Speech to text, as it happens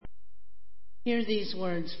Hear these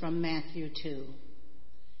words from Matthew 2.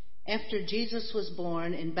 After Jesus was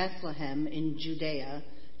born in Bethlehem in Judea,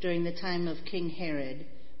 during the time of King Herod,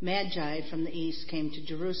 Magi from the east came to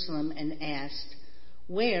Jerusalem and asked,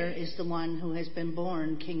 "Where is the one who has been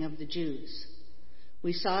born King of the Jews?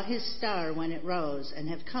 We saw his star when it rose and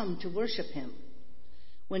have come to worship him."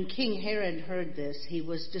 When King Herod heard this, he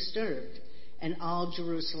was disturbed, and all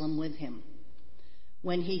Jerusalem with him.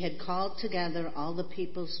 When he had called together all the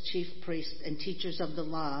people's chief priests and teachers of the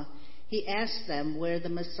law, he asked them where the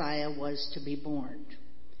Messiah was to be born.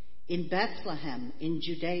 "In Bethlehem, in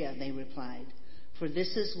Judea," they replied, "for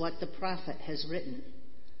this is what the prophet has written.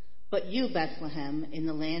 But you, Bethlehem, in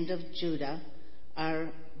the land of Judah,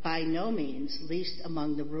 are by no means least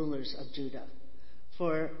among the rulers of Judah.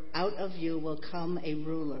 For out of you will come a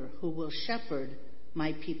ruler who will shepherd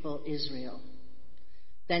my people Israel."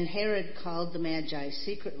 Then Herod called the Magi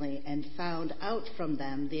secretly and found out from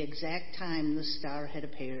them the exact time the star had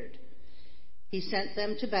appeared. He sent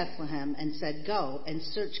them to Bethlehem and said, "Go and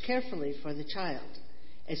search carefully for the child.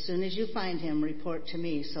 As soon as you find him, report to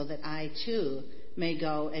me so that I too may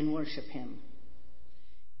go and worship him."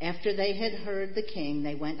 After they had heard the king,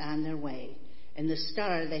 they went on their way, and the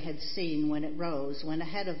star they had seen when it rose went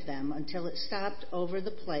ahead of them until it stopped over the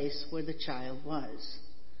place where the child was.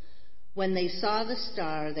 When they saw the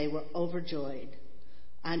star, they were overjoyed.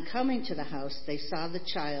 On coming to the house, they saw the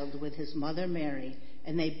child with his mother Mary,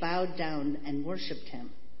 and they bowed down and worshipped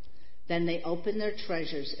him. Then they opened their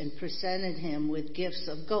treasures and presented him with gifts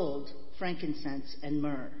of gold, frankincense, and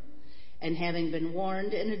myrrh. And having been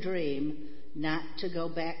warned in a dream not to go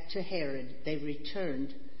back to Herod, they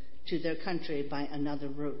returned to their country by another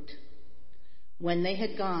route. When they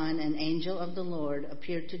had gone, an angel of the Lord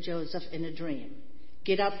appeared to Joseph in a dream.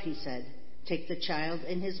 "Get up," he said, "take the child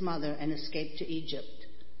and his mother and escape to Egypt.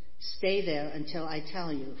 Stay there until I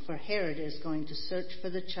tell you, for Herod is going to search for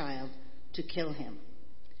the child to kill him."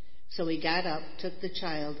 So he got up, took the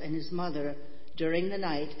child and his mother during the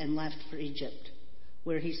night, and left for Egypt,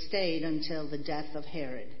 where he stayed until the death of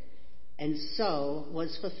Herod. And so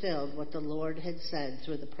was fulfilled what the Lord had said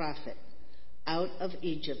through the prophet, "Out of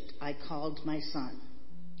Egypt I called my son."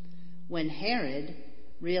 When Herod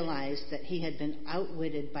realized that he had been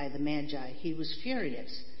outwitted by the Magi, he was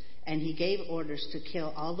furious, and he gave orders to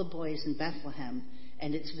kill all the boys in Bethlehem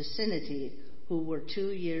and its vicinity who were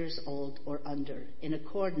 2 years old or under, in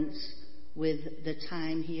accordance with the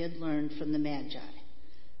time he had learned from the Magi.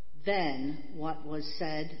 Then what was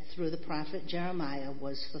said through the prophet Jeremiah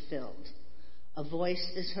was fulfilled. "A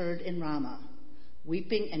voice is heard in Ramah,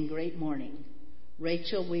 weeping and great mourning,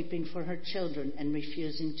 Rachel weeping for her children and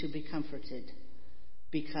refusing to be comforted,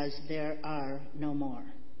 because there are no more."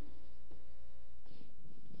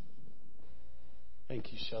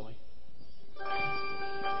 Thank you, Shelley.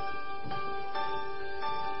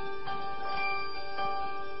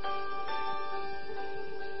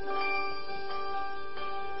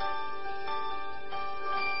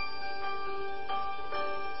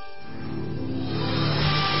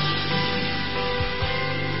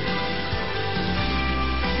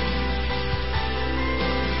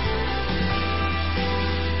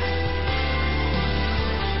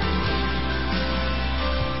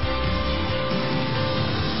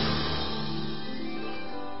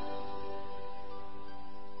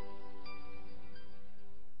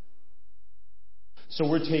 So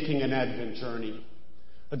we're taking an Advent journey,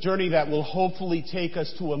 a journey that will hopefully take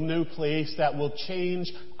us to a new place that will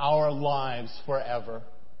change our lives forever.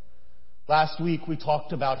 Last week we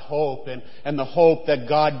talked about hope and the hope that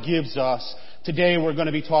God gives us. Today we're going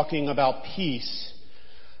to be talking about peace.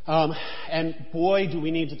 And boy, do we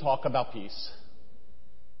need to talk about peace.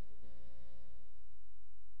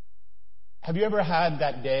 Have you ever had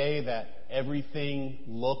that day that everything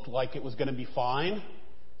looked like it was going to be fine,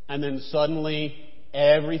 and then suddenly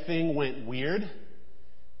everything went weird?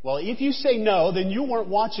 Well, if you say no, then you weren't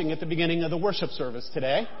watching at the beginning of the worship service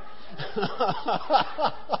today.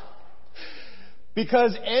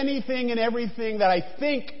 Because anything and everything that I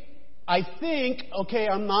think, okay,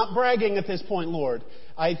 I'm not bragging at this point, Lord,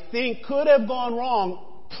 I think could have gone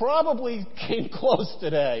wrong, probably came close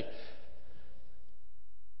today.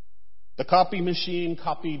 The copy machine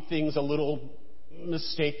copied things a little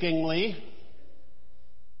mistakenly.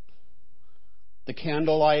 The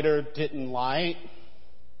candle lighter didn't light.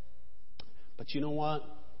 But you know what?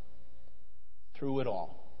 Through it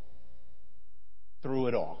all,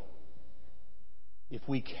 if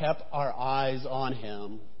we kept our eyes on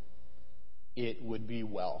Him, it would be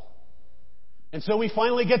well. And so we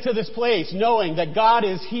finally get to this place knowing that God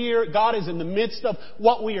is here, God is in the midst of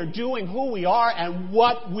what we are doing, who we are, and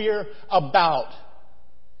what we're about.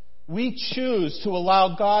 We choose to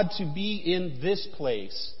allow God to be in this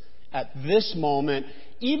place at this moment.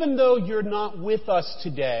 Even though you're not with us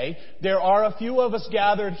today, there are a few of us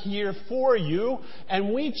gathered here for you,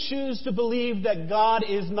 and we choose to believe that God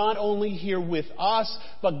is not only here with us,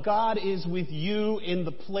 but God is with you in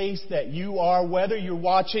the place that you are, whether you're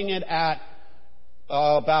watching it at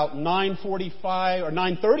about 9:45 or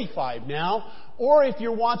 9:35 now, or if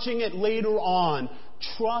you're watching it later on.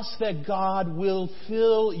 Trust that God will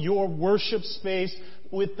fill your worship space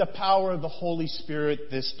with the power of the Holy Spirit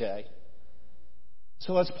this day.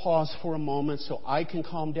 So let's pause for a moment so I can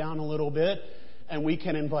calm down a little bit and we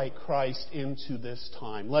can invite Christ into this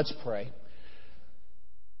time. Let's pray.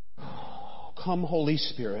 Come, Holy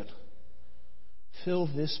Spirit, fill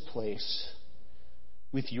this place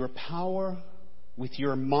with your power, with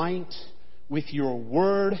your might, with your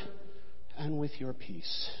word, and with your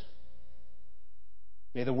peace.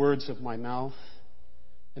 May the words of my mouth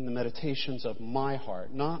and the meditations of my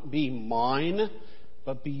heart not be mine,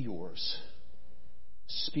 but be yours.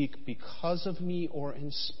 Speak because of me or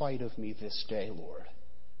in spite of me this day, Lord.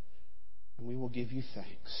 And we will give you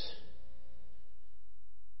thanks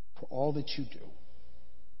for all that you do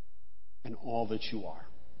and all that you are.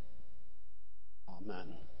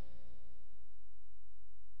 Amen.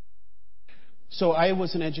 So I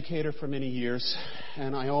was an educator for many years,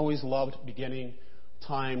 and I always loved beginning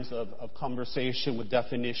times of conversation with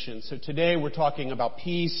definitions. So today we're talking about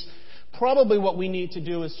peace. Probably what we need to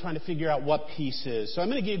do is trying to figure out what peace is. So I'm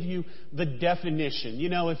going to give you the definition. You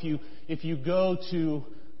know, if you go to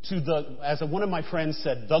the, as one of my friends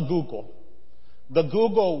said, the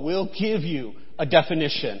Google will give you a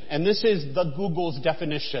definition. And this is the Google's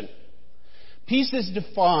definition. Peace is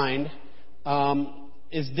defined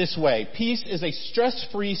is this way. Peace is a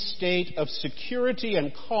stress-free state of security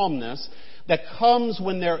and calmness that comes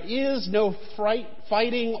when there is no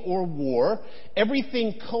fighting or war,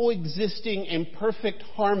 everything coexisting in perfect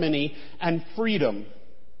harmony and freedom.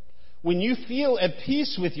 When you feel at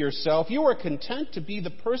peace with yourself, you are content to be the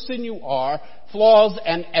person you are, flaws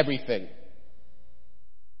and everything.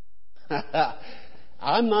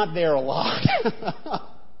 I'm not there a lot.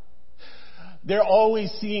 There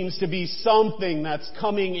always seems to be something that's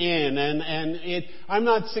coming in, and I'm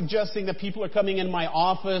not suggesting that people are coming in my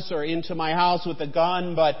office or into my house with a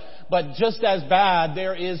gun, but just as bad,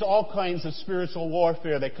 there is all kinds of spiritual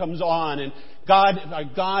warfare that comes on, and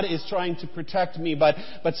God is trying to protect me, but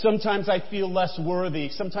sometimes I feel less worthy.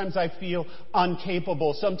 Sometimes I feel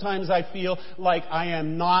incapable. Sometimes I feel like I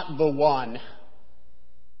am not the one,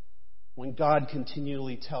 when God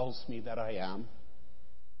continually tells me that I am.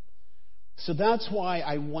 So that's why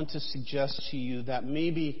I want to suggest to you that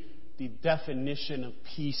maybe the definition of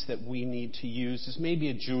peace that we need to use is maybe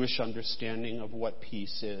a Jewish understanding of what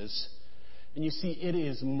peace is. And you see, it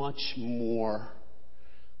is much more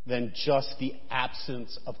than just the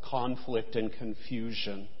absence of conflict and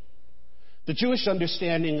confusion. The Jewish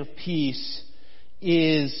understanding of peace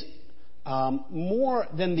is more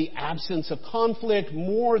than the absence of conflict,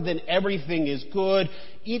 more than everything is good.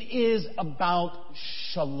 It is about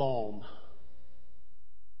shalom.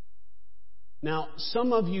 Now,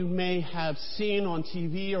 some of you may have seen on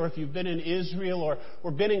TV, or if you've been in Israel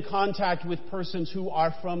or been in contact with persons who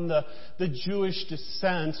are from the Jewish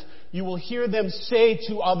descent, you will hear them say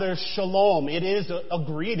to others, shalom. It is a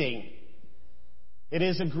greeting. It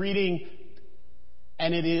is a greeting,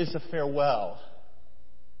 and it is a farewell.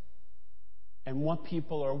 And what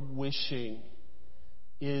people are wishing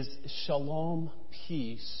is shalom,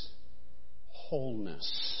 peace,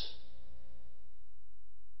 wholeness.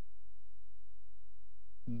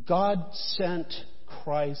 God sent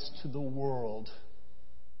Christ to the world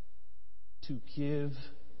to give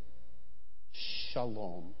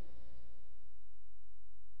shalom.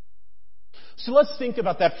 So let's think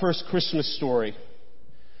about that first Christmas story.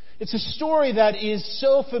 It's a story that is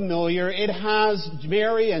so familiar. It has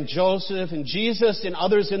Mary and Joseph and Jesus and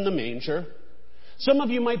others in the manger. Some of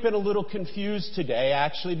you might have been a little confused today,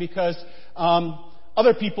 actually, because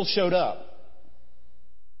other people showed up.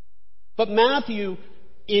 But Matthew,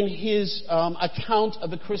 in his account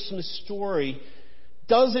of the Christmas story,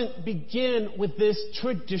 doesn't begin with this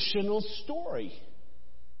traditional story.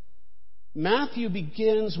 Matthew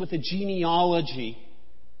begins with a genealogy.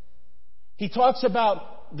 He talks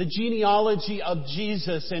about the genealogy of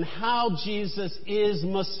Jesus and how Jesus is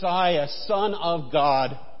Messiah, Son of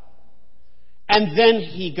God. And then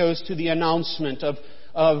he goes to the announcement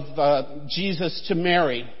of Jesus to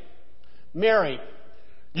Mary. Mary,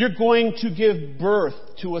 you're going to give birth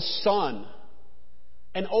to a son.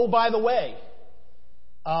 And oh, by the way,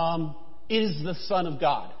 is the Son of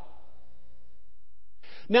God.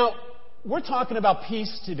 Now, we're talking about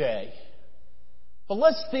peace today. But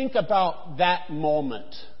let's think about that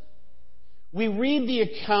moment. We read the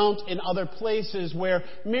account in other places where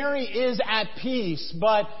Mary is at peace,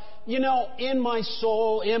 but, in my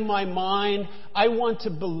soul, in my mind, I want to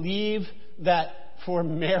believe that for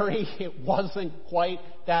Mary it wasn't quite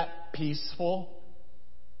that peaceful.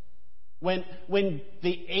 When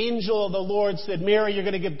the angel of the Lord said, Mary, you're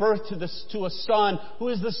going to give birth to a son who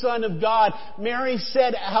is the Son of God, Mary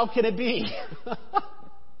said, how can it be?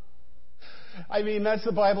 I mean, that's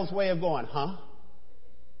the Bible's way of going, huh?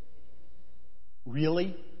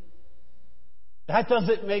 Really? That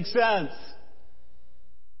doesn't make sense.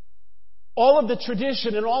 All of the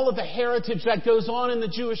tradition and all of the heritage that goes on in the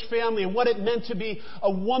Jewish family and what it meant to be a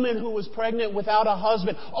woman who was pregnant without a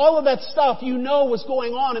husband, all of that stuff was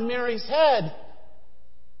going on in Mary's head.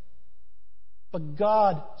 But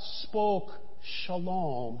God spoke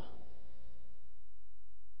shalom,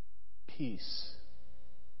 peace.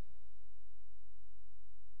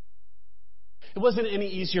 It wasn't any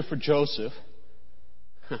easier for Joseph.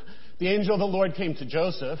 The angel of the Lord came to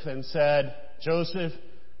Joseph and said, Joseph,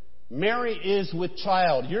 Mary is with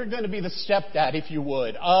child. You're going to be the stepdad, if you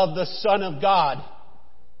would, of the Son of God.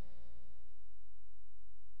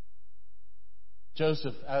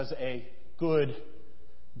 Joseph, as a good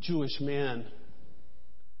Jewish man,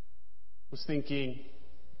 was thinking,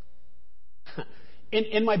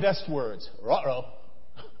 in my best words, uh-oh,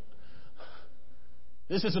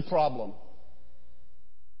 this is a problem.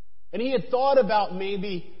 And he had thought about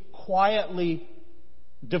maybe quietly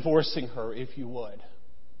divorcing her, if you would.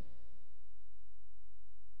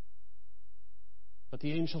 But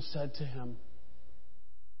the angel said to him,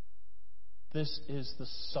 this is the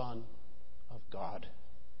Son of God.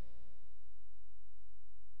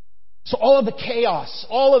 So all of the chaos,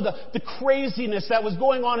 all of the craziness that was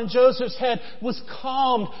going on in Joseph's head was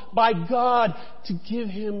calmed by God to give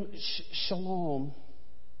him shalom.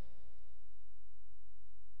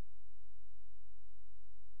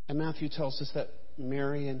 And Matthew tells us that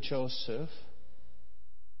Mary and Joseph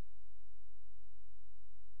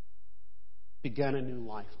began a new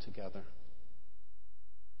life together.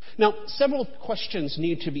 Now, several questions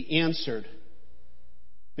need to be answered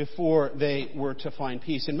before they were to find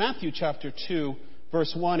peace. In Matthew chapter 2,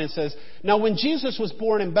 verse 1, it says, Now when Jesus was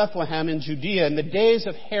born in Bethlehem in Judea in the days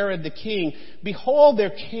of Herod the king, behold,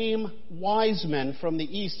 there came wise men from the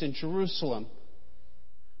east in Jerusalem.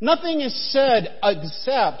 Nothing is said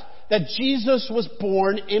except that Jesus was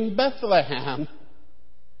born in Bethlehem.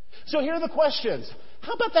 So here are the questions.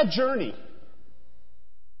 How about that journey?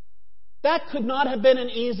 That could not have been an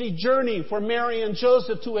easy journey for Mary and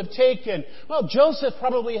Joseph to have taken. Well, Joseph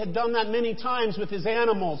probably had done that many times with his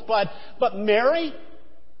animals, but Mary,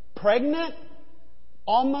 pregnant,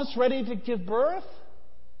 almost ready to give birth?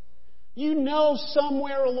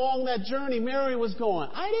 Somewhere along that journey, Mary was going,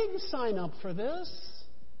 I didn't sign up for this.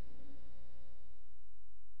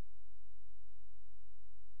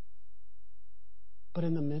 But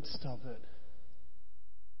in the midst of it,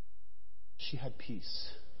 she had peace.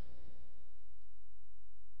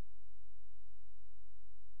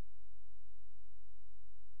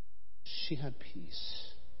 She had peace.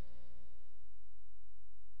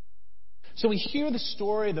 So we hear the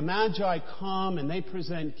story, the Magi come and they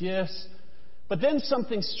present gifts, but then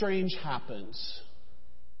something strange happens.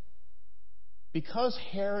 Because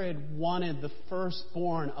Herod wanted the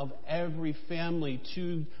firstborn of every family,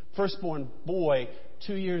 firstborn boy,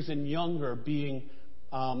 2 years and younger, being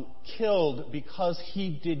killed because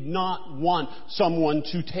he did not want someone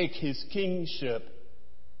to take his kingship.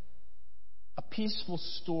 A peaceful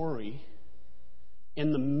story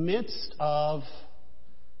in the midst of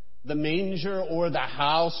the manger or the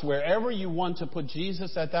house, wherever you want to put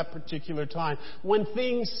Jesus at that particular time, when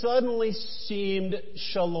things suddenly seemed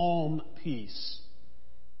shalom, peace.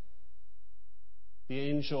 The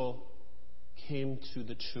angel came to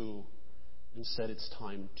the two and said, it's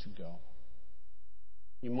time to go.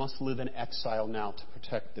 You must live in exile now to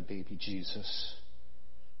protect the baby Jesus.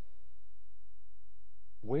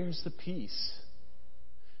 Where's the peace?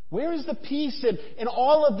 Where is the peace in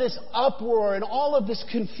all of this uproar and all of this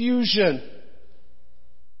confusion?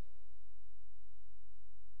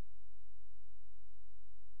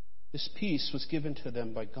 This peace was given to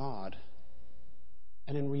them by God.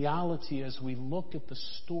 And in reality, as we look at the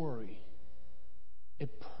story, it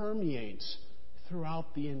permeates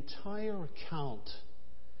throughout the entire account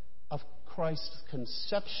of Christ's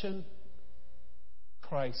conception,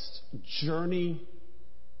 Christ's journey,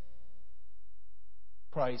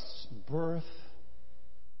 Christ's birth,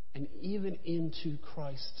 and even into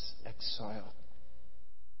Christ's exile.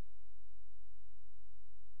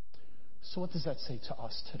 So what does that say to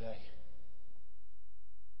us today?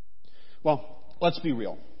 Well, let's be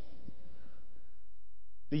real.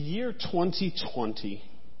 The year 2020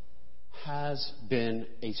 has been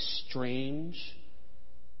a strange,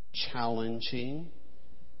 challenging,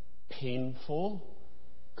 painful,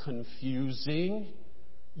 confusing,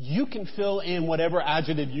 you can fill in whatever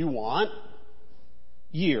adjective you want,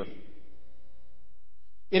 year.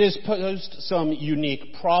 It has posed some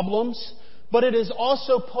unique problems, but it has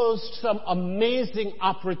also posed some amazing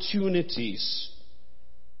opportunities.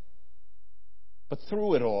 But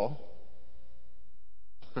through it all,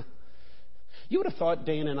 you would have thought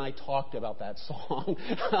Dana and I talked about that song,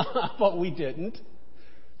 but we didn't.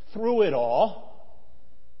 Through it all,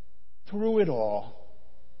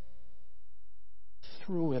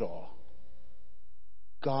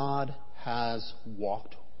 God has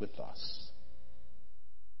walked with us.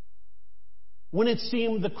 When it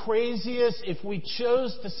seemed the craziest, if we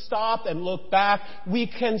chose to stop and look back, we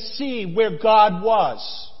can see where God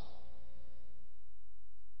was.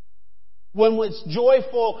 When it's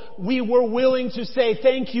joyful, we were willing to say,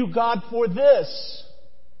 thank you, God, for this.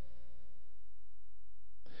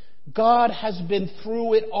 God has been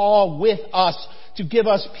through it all with us to give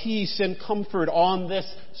us peace and comfort on this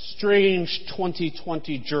strange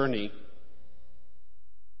 2020 journey.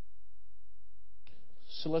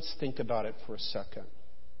 So let's think about it for a second.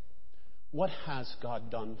 What has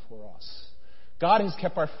God done for us? God has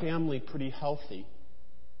kept our family pretty healthy,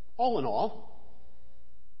 all in all.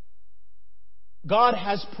 God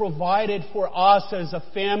has provided for us as a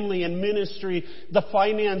family and ministry the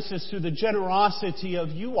finances through the generosity of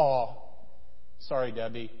you all. Sorry,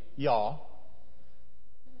 Debbie, y'all.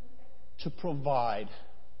 To provide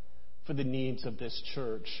for the needs of this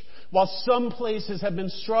church. While some places have been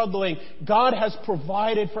struggling, God has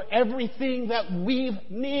provided for everything that we've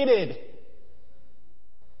needed.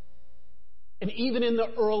 And even in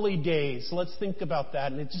the early days, let's think about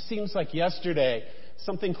that. And it just seems like yesterday,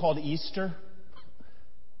 something called Easter.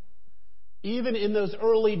 Even in those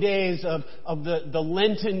early days of the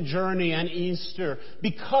Lenten journey and Easter,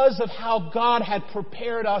 because of how God had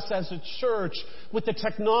prepared us as a church with the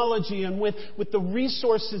technology and with the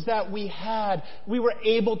resources that we had, we were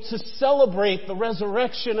able to celebrate the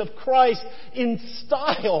resurrection of Christ in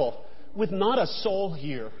style with not a soul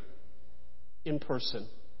here in person.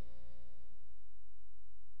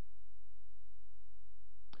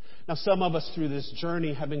 Now, some of us through this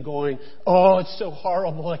journey have been going, oh, it's so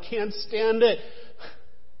horrible, I can't stand it.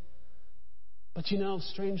 But you know,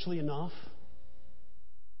 strangely enough,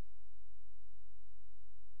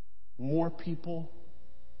 more people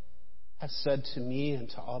have said to me and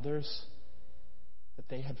to others that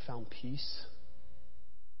they had found peace.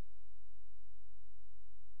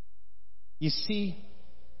 You see,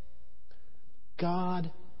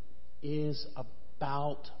 God is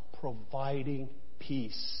about providing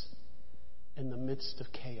peace in the midst of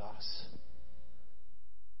chaos.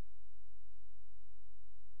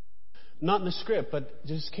 Not in the script, but it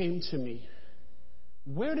just came to me.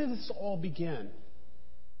 Where did this all begin?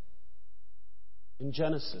 In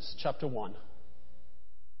Genesis chapter 1.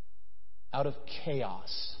 Out of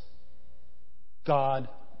chaos, God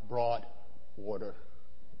brought order.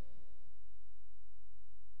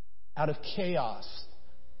 Out of chaos,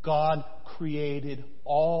 God created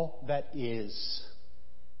all that is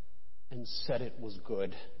and said it was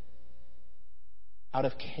good. Out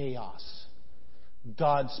of chaos,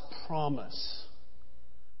 God's promise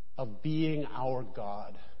of being our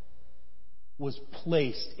God was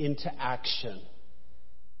placed into action,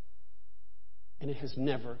 and it has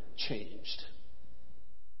never changed.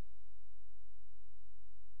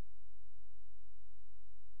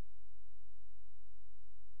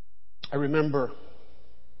 I remember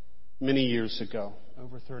many years ago,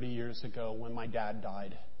 over 30 years ago, when my dad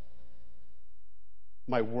died.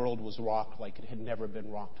 My world was rocked like it had never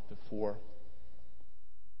been rocked before.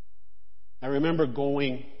 I remember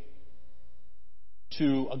going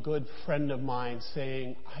to a good friend of mine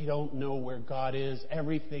saying, I don't know where God is.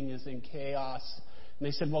 Everything is in chaos. And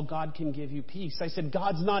they said, well, God can give you peace. I said,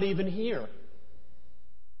 God's not even here.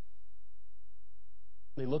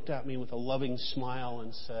 They looked at me with a loving smile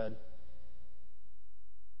and said,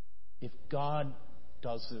 if God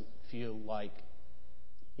doesn't feel like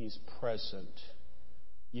He's present,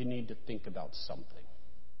 you need to think about something.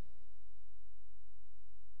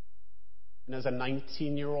 And as a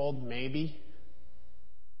 19-year-old, maybe,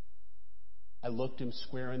 I looked him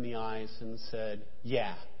square in the eyes and said,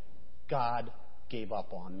 yeah, God gave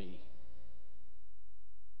up on me.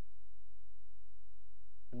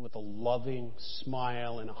 And with a loving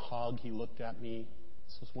smile and a hug, he looked at me.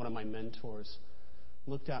 This was one of my mentors.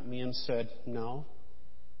 looked at me and said, "No,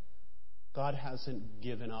 God hasn't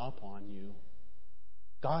given up on you.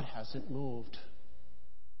 God hasn't moved.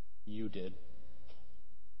 You did."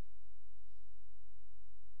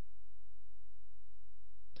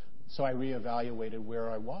 So I reevaluated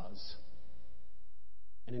where I was.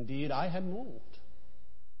 And indeed, I had moved.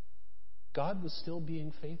 God was still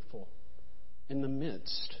being faithful in the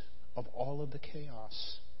midst of all of the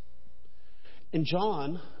chaos. In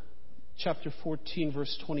John chapter 14,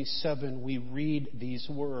 verse 27, we read these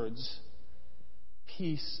words,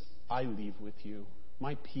 "Peace I leave with you.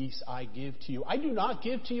 My peace I give to you. I do not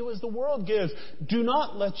give to you as the world gives. Do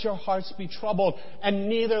not let your hearts be troubled, and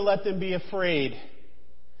neither let them be afraid."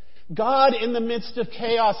 God, in the midst of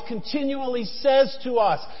chaos, continually says to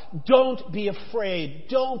us, don't be afraid.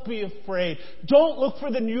 Don't be afraid. Don't look for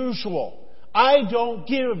the usual. I don't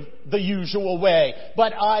give the usual way,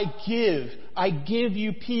 but I give. I give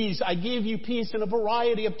you peace. I give you peace in a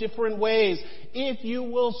variety of different ways. If you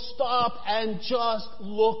will stop and just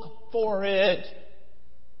look for it,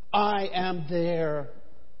 I am there.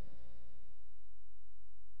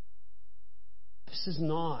 This is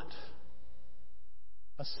not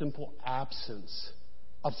a simple absence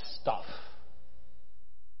of stuff.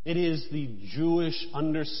 It is the Jewish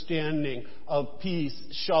understanding of peace,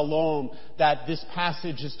 shalom, that this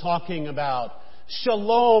passage is talking about.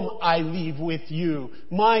 Shalom I leave with you.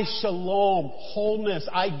 My shalom, wholeness,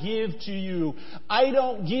 I give to you. I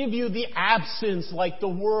don't give you the absence like the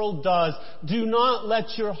world does. Do not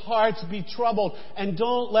let your hearts be troubled, and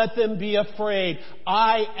don't let them be afraid.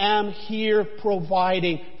 I am here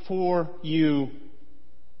providing for you.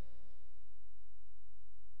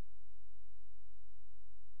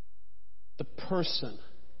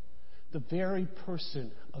 The very person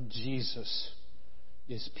of Jesus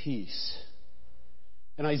is peace.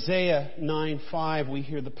 In Isaiah 9:5, we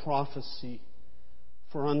hear the prophecy,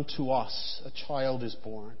 "For unto us a child is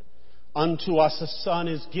born, unto us a son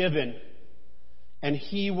is given, and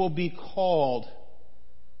he will be called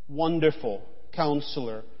Wonderful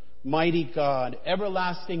Counselor, Mighty God,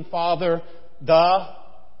 Everlasting Father, the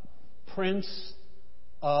Prince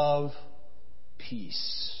of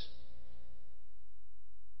Peace."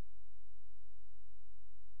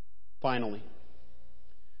 Finally,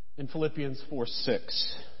 in Philippians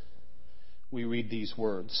 4:6, we read these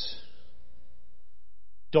words,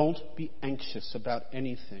 "Don't be anxious about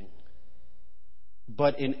anything,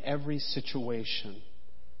 but in every situation,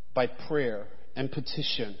 by prayer and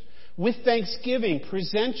petition, with thanksgiving,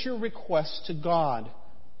 present your requests to God,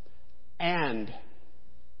 and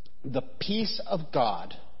the peace of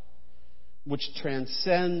God, which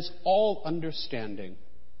transcends all understanding,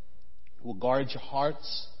 will guard your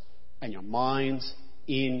hearts and your minds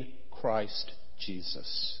in Christ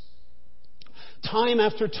Jesus." Time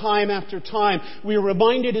after time after time, we are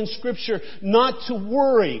reminded in Scripture not to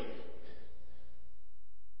worry.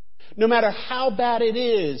 No matter how bad it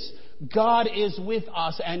is, God is with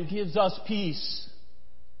us and gives us peace.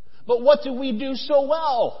 But what do we do so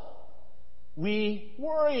well? We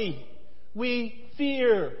worry. We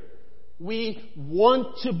fear. We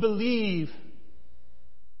want to believe.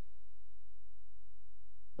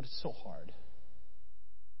 But it's so hard.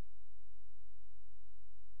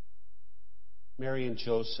 Mary and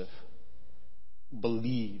Joseph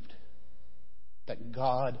believed that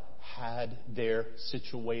God had their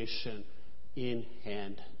situation in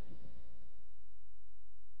hand.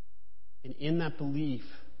 And in that belief,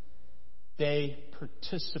 they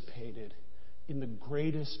participated in the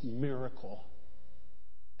greatest miracle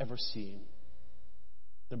ever seen,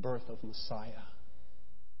 the birth of Messiah.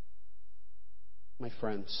 My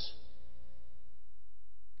friends,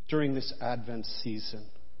 during this Advent season,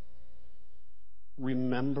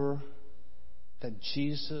 remember that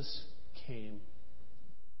Jesus came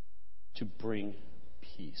to bring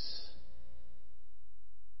peace.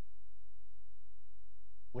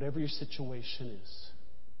 Whatever your situation is,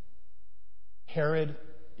 Herod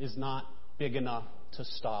is not big enough to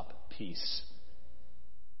stop peace.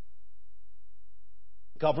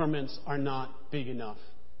 Governments are not big enough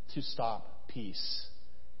to stop peace.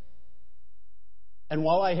 And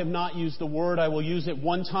while I have not used the word, I will use it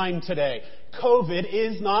one time today. COVID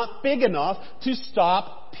is not big enough to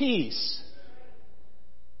stop peace.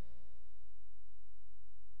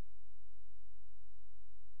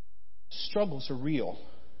 Struggles are real.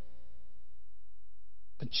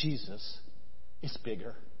 But Jesus is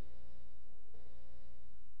bigger.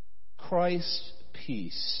 Christ's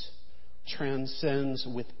peace transcends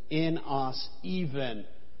within us even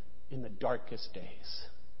in the darkest days.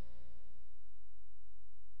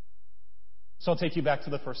 So I'll take you back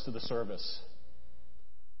to the first of the service.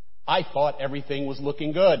 I thought everything was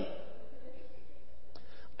looking good.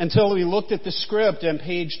 Until we looked at the script and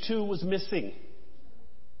page 2 was missing.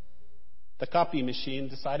 The copy machine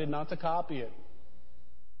decided not to copy it.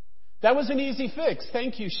 That was an easy fix.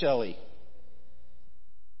 Thank you, Shelley.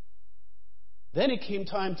 Then it came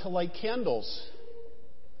time to light candles.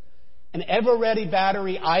 An ever-ready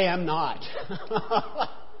battery, I am not.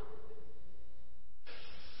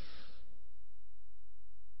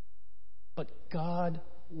 But God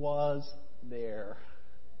was there.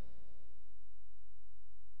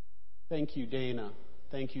 Thank you, Dana.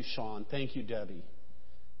 Thank you, Sean. Thank you, Debbie.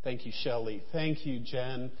 Thank you, Shelley. Thank you,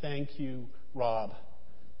 Jen. Thank you, Rob.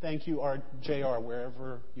 Thank you, JR,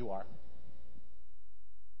 wherever you are.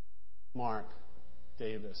 Mark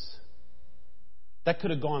Davis. That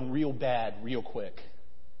could have gone real bad real quick.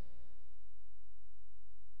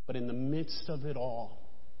 But in the midst of it all,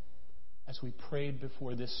 as we prayed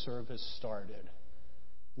before this service started,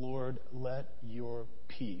 Lord, let your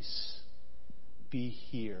peace be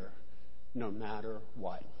here no matter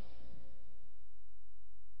what.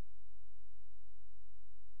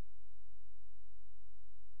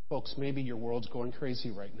 Folks, maybe your world's going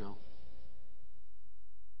crazy right now.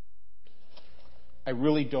 I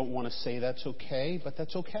really don't want to say that's okay, but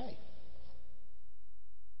that's okay.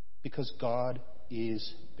 Because God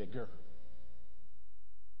is bigger.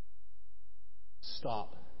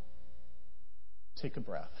 Stop. Take a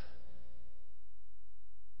breath.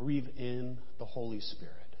 Breathe in the Holy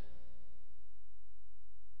Spirit.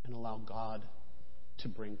 And allow God to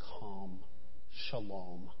bring calm,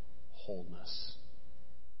 shalom, wholeness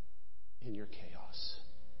in your chaos.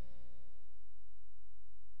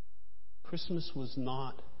 Christmas was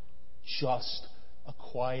not just a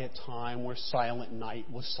quiet time where Silent Night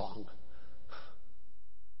was sung.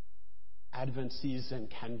 Advent season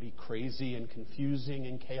can be crazy and confusing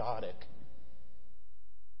and chaotic.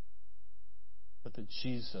 But the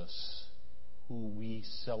Jesus who we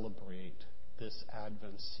celebrate this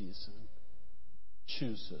Advent season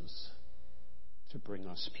chooses to bring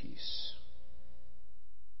us peace.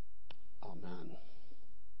 Amen.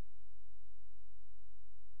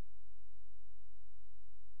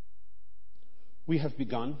 We have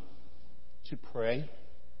begun to pray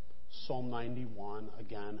Psalm 91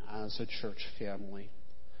 again as a church family.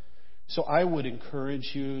 So I would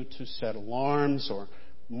encourage you to set alarms or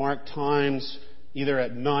mark times either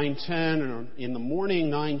at 9:10 or in the morning,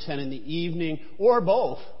 9:10 in the evening, or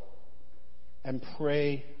both, and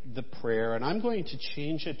pray the prayer. And I'm going to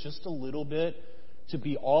change it just a little bit to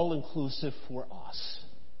be all-inclusive for us.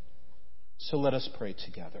 So let us pray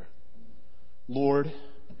together. Lord,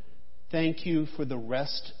 thank you for the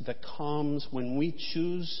rest that comes when we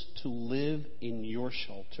choose to live in your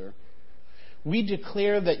shelter. We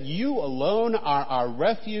declare that you alone are our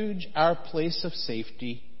refuge, our place of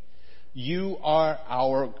safety. You are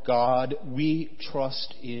our God. We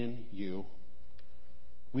trust in you.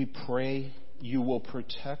 We pray you will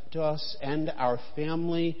protect us and our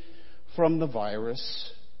family from the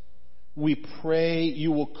virus. We pray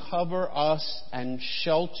you will cover us and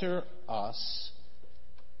shelter us.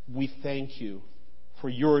 We thank you for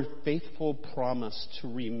your faithful promise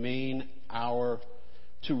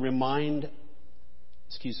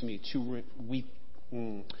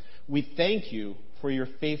we thank you for your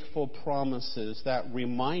faithful promises that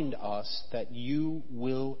remind us that you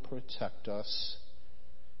will protect us.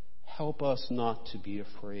 Help us not to be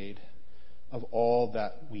afraid of all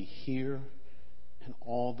that we hear and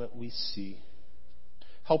all that we see.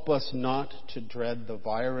 Help us not to dread the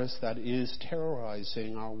virus that is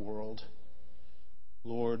terrorizing our world.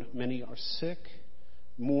 Lord, many are sick,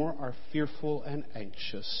 more are fearful and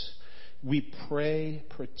anxious. We pray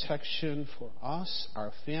protection for us,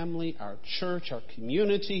 our family, our church, our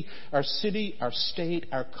community, our city, our state,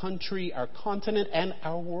 our country, our continent, and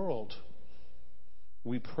our world.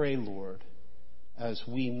 We pray, Lord, as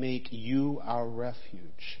we make you our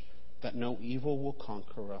refuge, that no evil will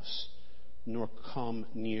conquer us, nor come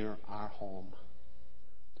near our home.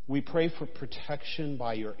 We pray for protection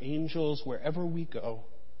by your angels wherever we go.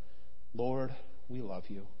 Lord, we love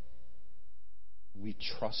you. We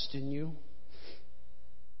trust in you.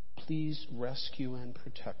 Please rescue and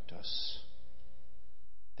protect us.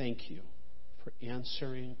 Thank you for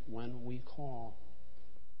answering when we call.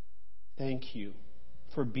 Thank you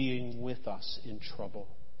for being with us in trouble.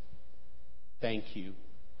 Thank you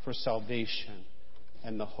for salvation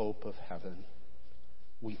and the hope of heaven.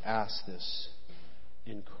 We ask this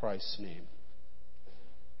in Christ's name.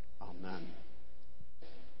 Amen.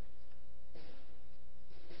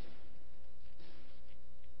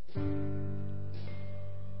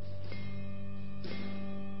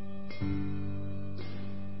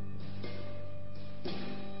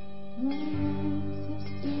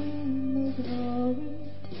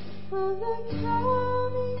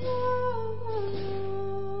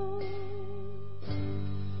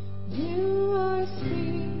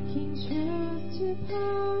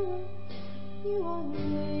 You are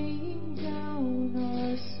laying down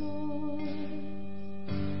our swords,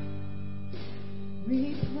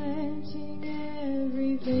 replanting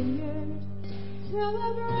every vineyard till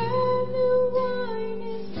a brand new wine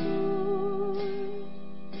is poured.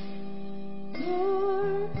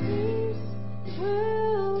 Your peace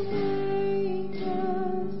will make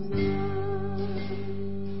us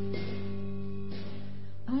one.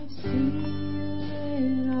 I've seen you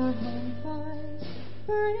in our home fires,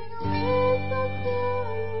 burning with the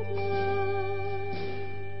quiet light.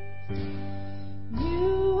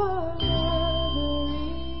 You are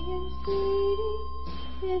gathering and feeding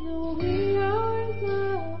in the wee hours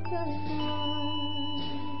of the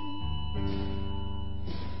night.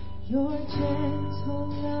 Your gentle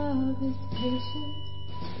love is patient.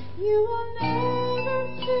 You will never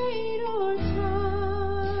fade or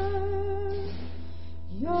tire.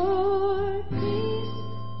 Your peace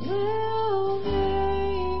will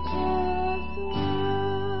make us one.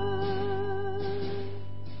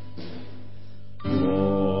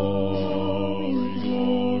 Glory,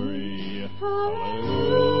 glory,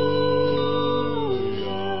 hallelujah.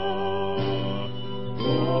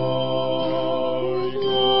 Glory,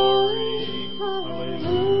 glory,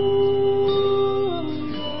 hallelujah.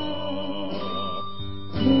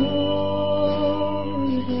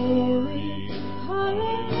 Glory, glory,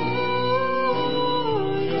 hallelujah.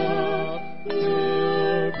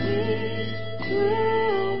 Your peace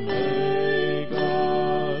will make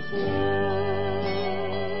us one.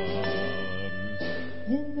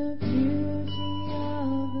 In the beauty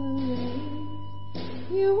of the lace,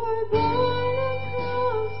 you were born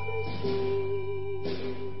across the sea.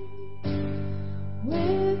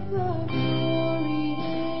 With the glory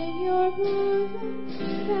in your bosom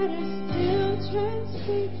that is still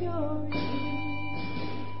transfiguring,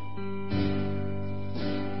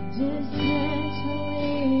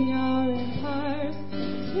 dismantling our empires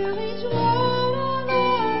till each one of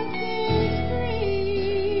us is free.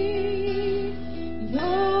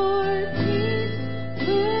 Your peace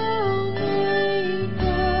will make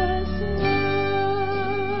us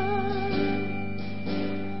one.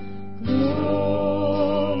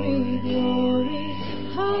 Glory, glory,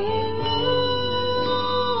 hallelujah.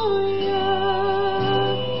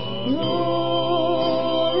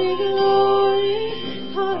 Glory, glory,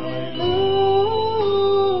 hallelujah.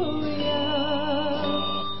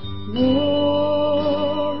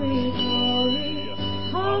 Glory, glory,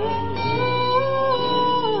 hallelujah.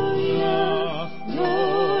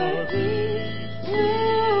 Your peace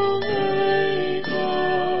will make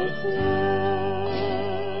us one.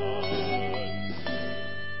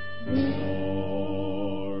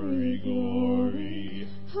 Glory, glory,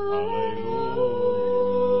 hallelujah.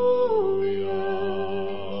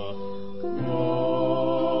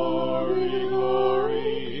 Glory,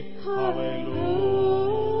 glory, hallelujah.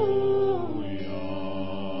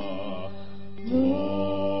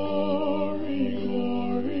 Glory,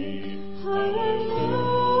 glory,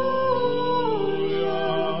 hallelujah.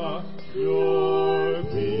 Your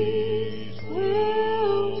peace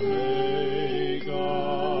will make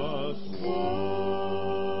us one.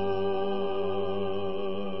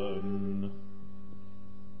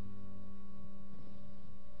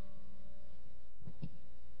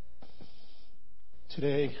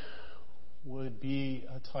 Today would be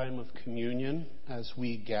a time of communion as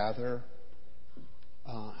we gather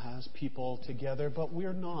as people together, but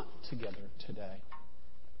we're not together today.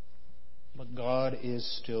 But God is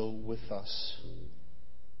still with us.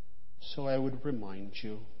 So I would remind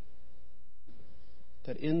you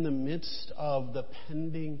that in the midst of the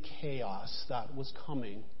pending chaos that was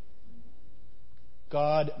coming,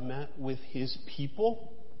 God met with his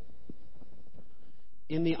people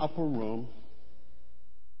in the upper room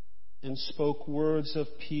and spoke words of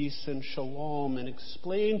peace and shalom and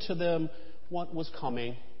explained to them what was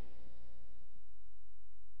coming.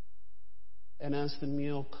 And as the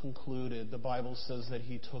meal concluded, the Bible says that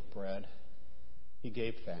he took bread. He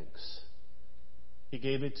gave thanks. He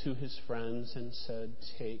gave it to his friends and said,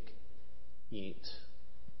 "Take, eat.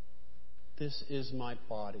 This is my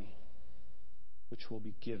body, which will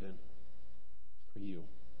be given for you."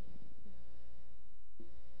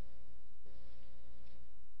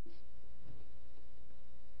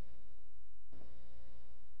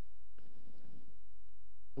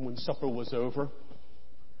 And when supper was over,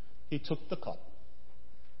 he took the cup.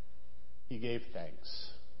 He gave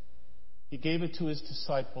thanks. He gave it to his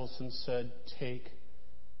disciples and said, "Take,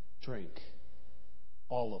 drink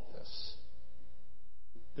all of this.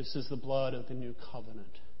 This is the blood of the new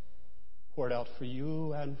covenant, poured out for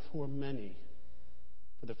you and for many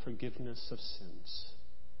for the forgiveness of sins.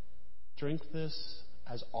 Drink this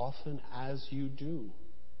as often as you do,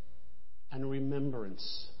 and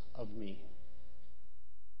remembrance of me.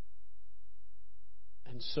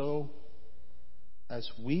 And so, as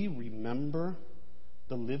we remember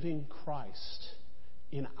the living Christ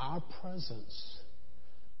in our presence,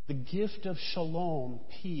 the gift of shalom,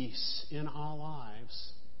 peace in our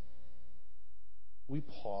lives, we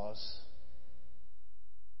pause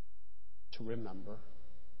to remember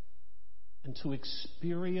and to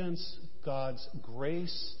experience God's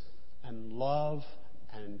grace and love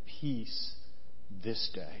and peace this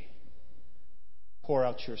day. Pour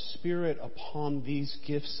out your Spirit upon these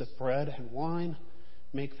gifts of bread and wine.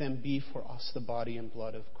 Make them be for us the body and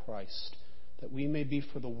blood of Christ, that we may be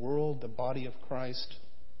for the world the body of Christ,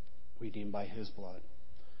 redeemed by his blood.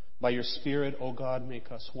 By your Spirit, O God,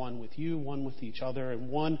 make us one with you, one with each other, and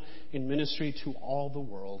one in ministry to all the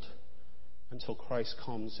world, until Christ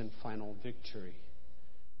comes in final victory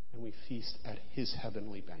and we feast at his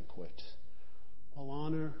heavenly banquet. All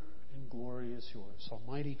honor and glory is yours,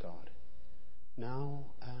 Almighty God, now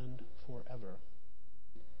and forever.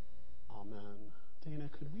 Amen. Dana,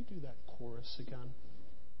 could we do that chorus again?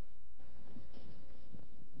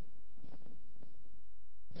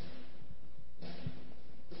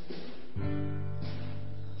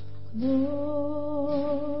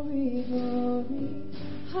 Glory, glory,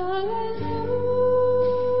 hallelujah.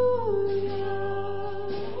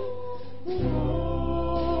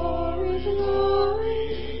 Glory,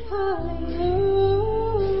 glory, hallelujah.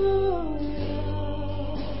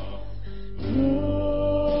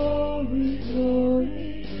 Glory,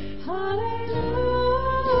 glory, hallelujah.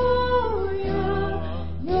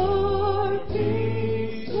 Your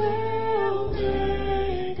peace will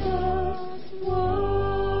make us one.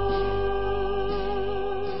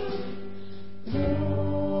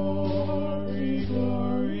 Glory,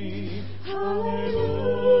 glory, hallelujah.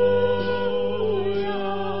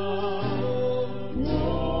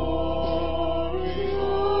 Glory,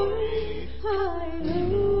 glory,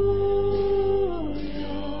 hallelujah.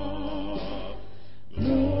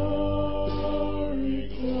 Glory,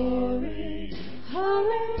 glory,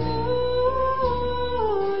 hallelujah.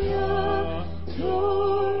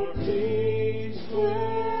 Your peace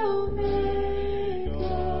will make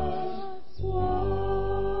us one.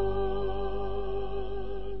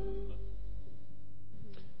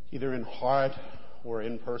 Either in heart or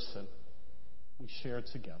in person, we share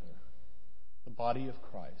together the body of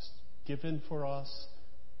Christ, given for us,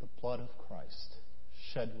 the blood of Christ,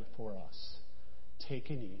 shed for us. Take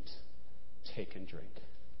and eat, take and drink.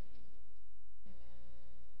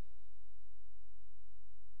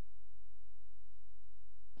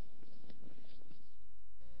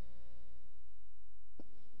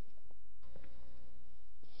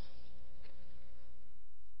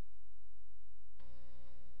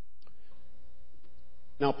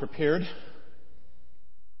 Now prepared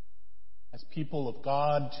as people of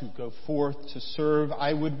God to go forth to serve,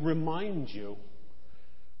 I would remind you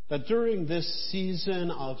that during this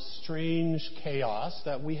season of strange chaos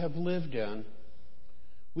that we have lived in,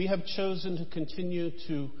 we have chosen to continue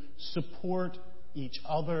to support each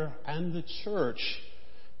other and the church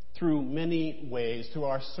through many ways, through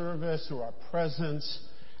our service, through our presence,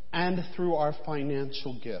 and through our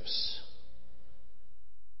financial gifts.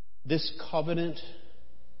 This covenant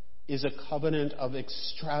is a covenant of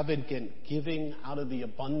extravagant giving out of the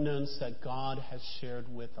abundance that God has shared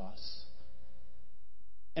with us.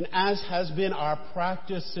 And as has been our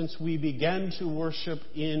practice since we began to worship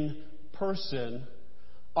in person,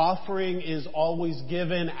 offering is always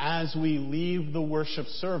given as we leave the worship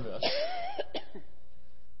service.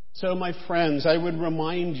 So, my friends, I would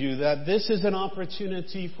remind you that this is an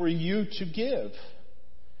opportunity for you to give.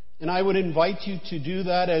 And I would invite you to do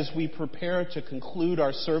that as we prepare to conclude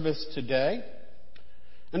our service today.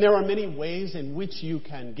 And there are many ways in which you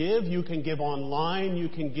can give. You can give online. You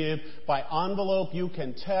can give by envelope. You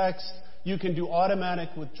can text. You can do automatic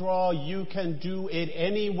withdrawal. You can do it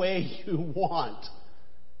any way you want.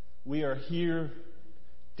 We are here.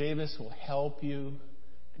 Davis will help you.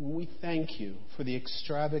 And we thank you for the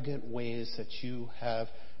extravagant ways that you have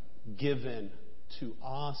given to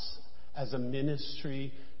us as a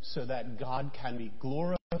ministry so that God can be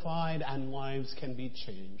glorified and lives can be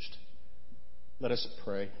changed. Let us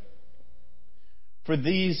pray. For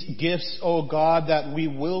these gifts, O God, that we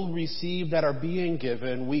will receive, that are being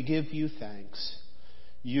given, we give you thanks.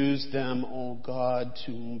 Use them, O God,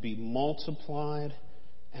 to be multiplied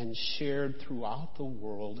and shared throughout the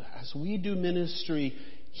world as we do ministry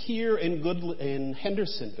here in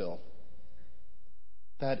Hendersonville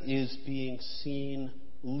that is being seen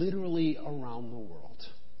literally around the world.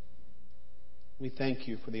 We thank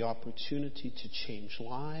you for the opportunity to change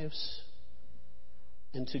lives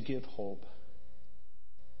and to give hope.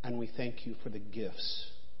 And we thank you for the gifts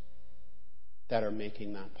that are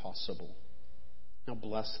making that possible. Now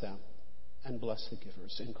bless them and bless the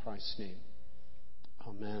givers in Christ's name.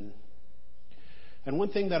 Amen. And one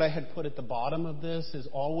thing that I had put at the bottom of this is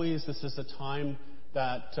a time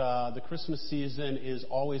that the Christmas season is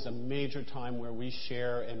always a major time where we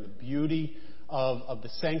share in the beauty of the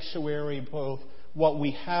sanctuary, both what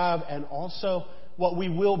we have and also what we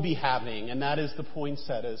will be having, and that is the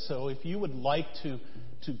poinsettias. So if you would like to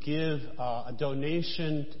give a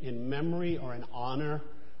donation in memory or in honor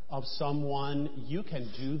of someone, you can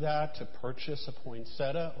do that to purchase a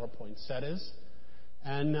poinsettia or poinsettias.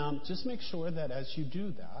 And just make sure that as you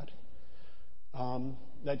do that,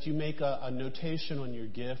 that you make a notation on your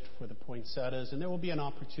gift for the poinsettias, and there will be an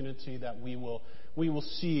opportunity that we will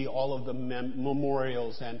see all of the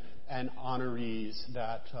memorials and honorees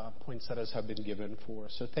that poinsettias have been given for.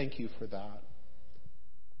 So thank you for that.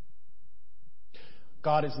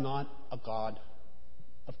 God is not a God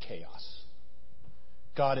of chaos.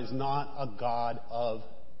 God is not a God of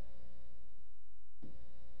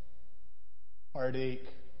heartache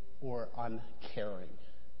or uncaring.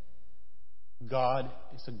 God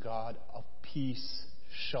is a God of peace,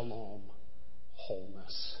 shalom,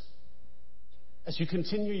 wholeness. As you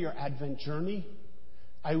continue your Advent journey,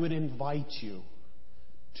 I would invite you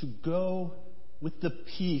to go with the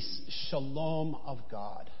peace, shalom of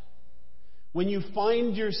God. When you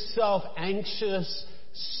find yourself anxious,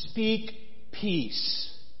 speak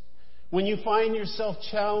peace. When you find yourself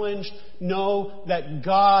challenged, know that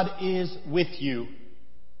God is with you.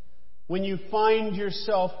 When you find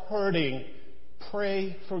yourself hurting,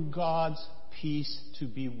 pray for God's peace to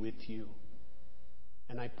be with you.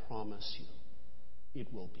 And I promise you,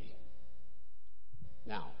 it will be.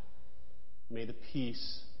 Now, may the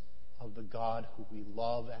peace of the God who we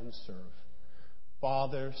love and serve,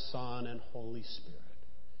 Father, Son, and Holy Spirit,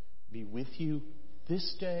 be with you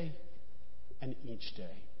this day and each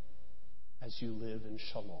day as you live in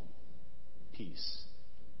shalom, peace.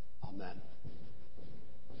 Amen.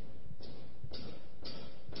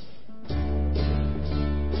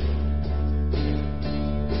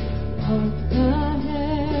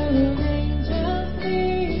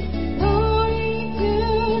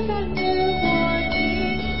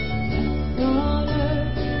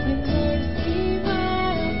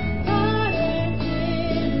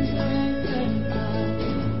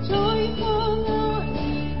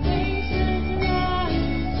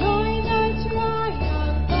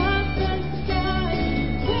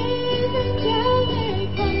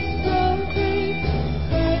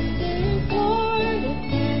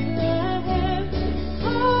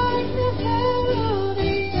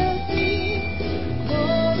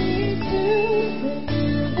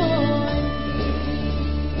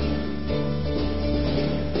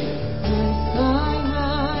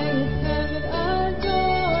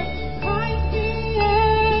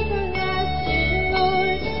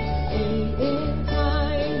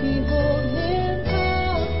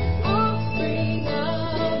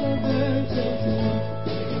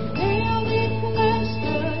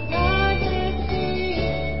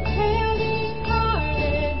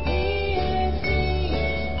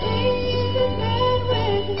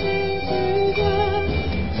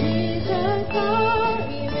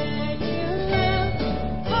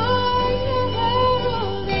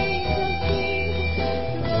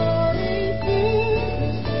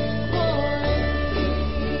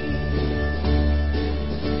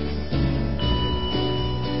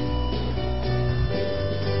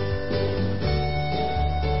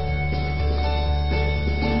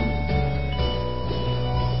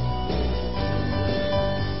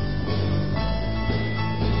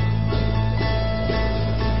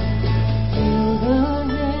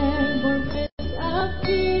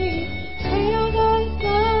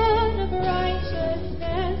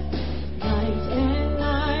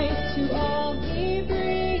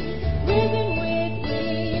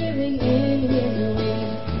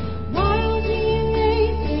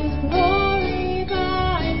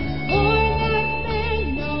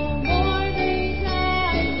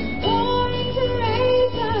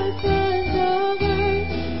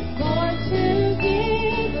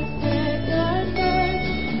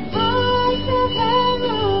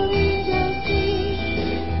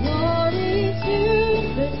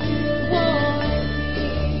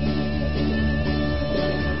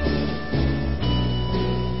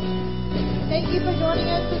 Thank you for joining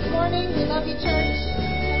us this morning. We love you, church.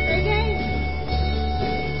 Have a great day.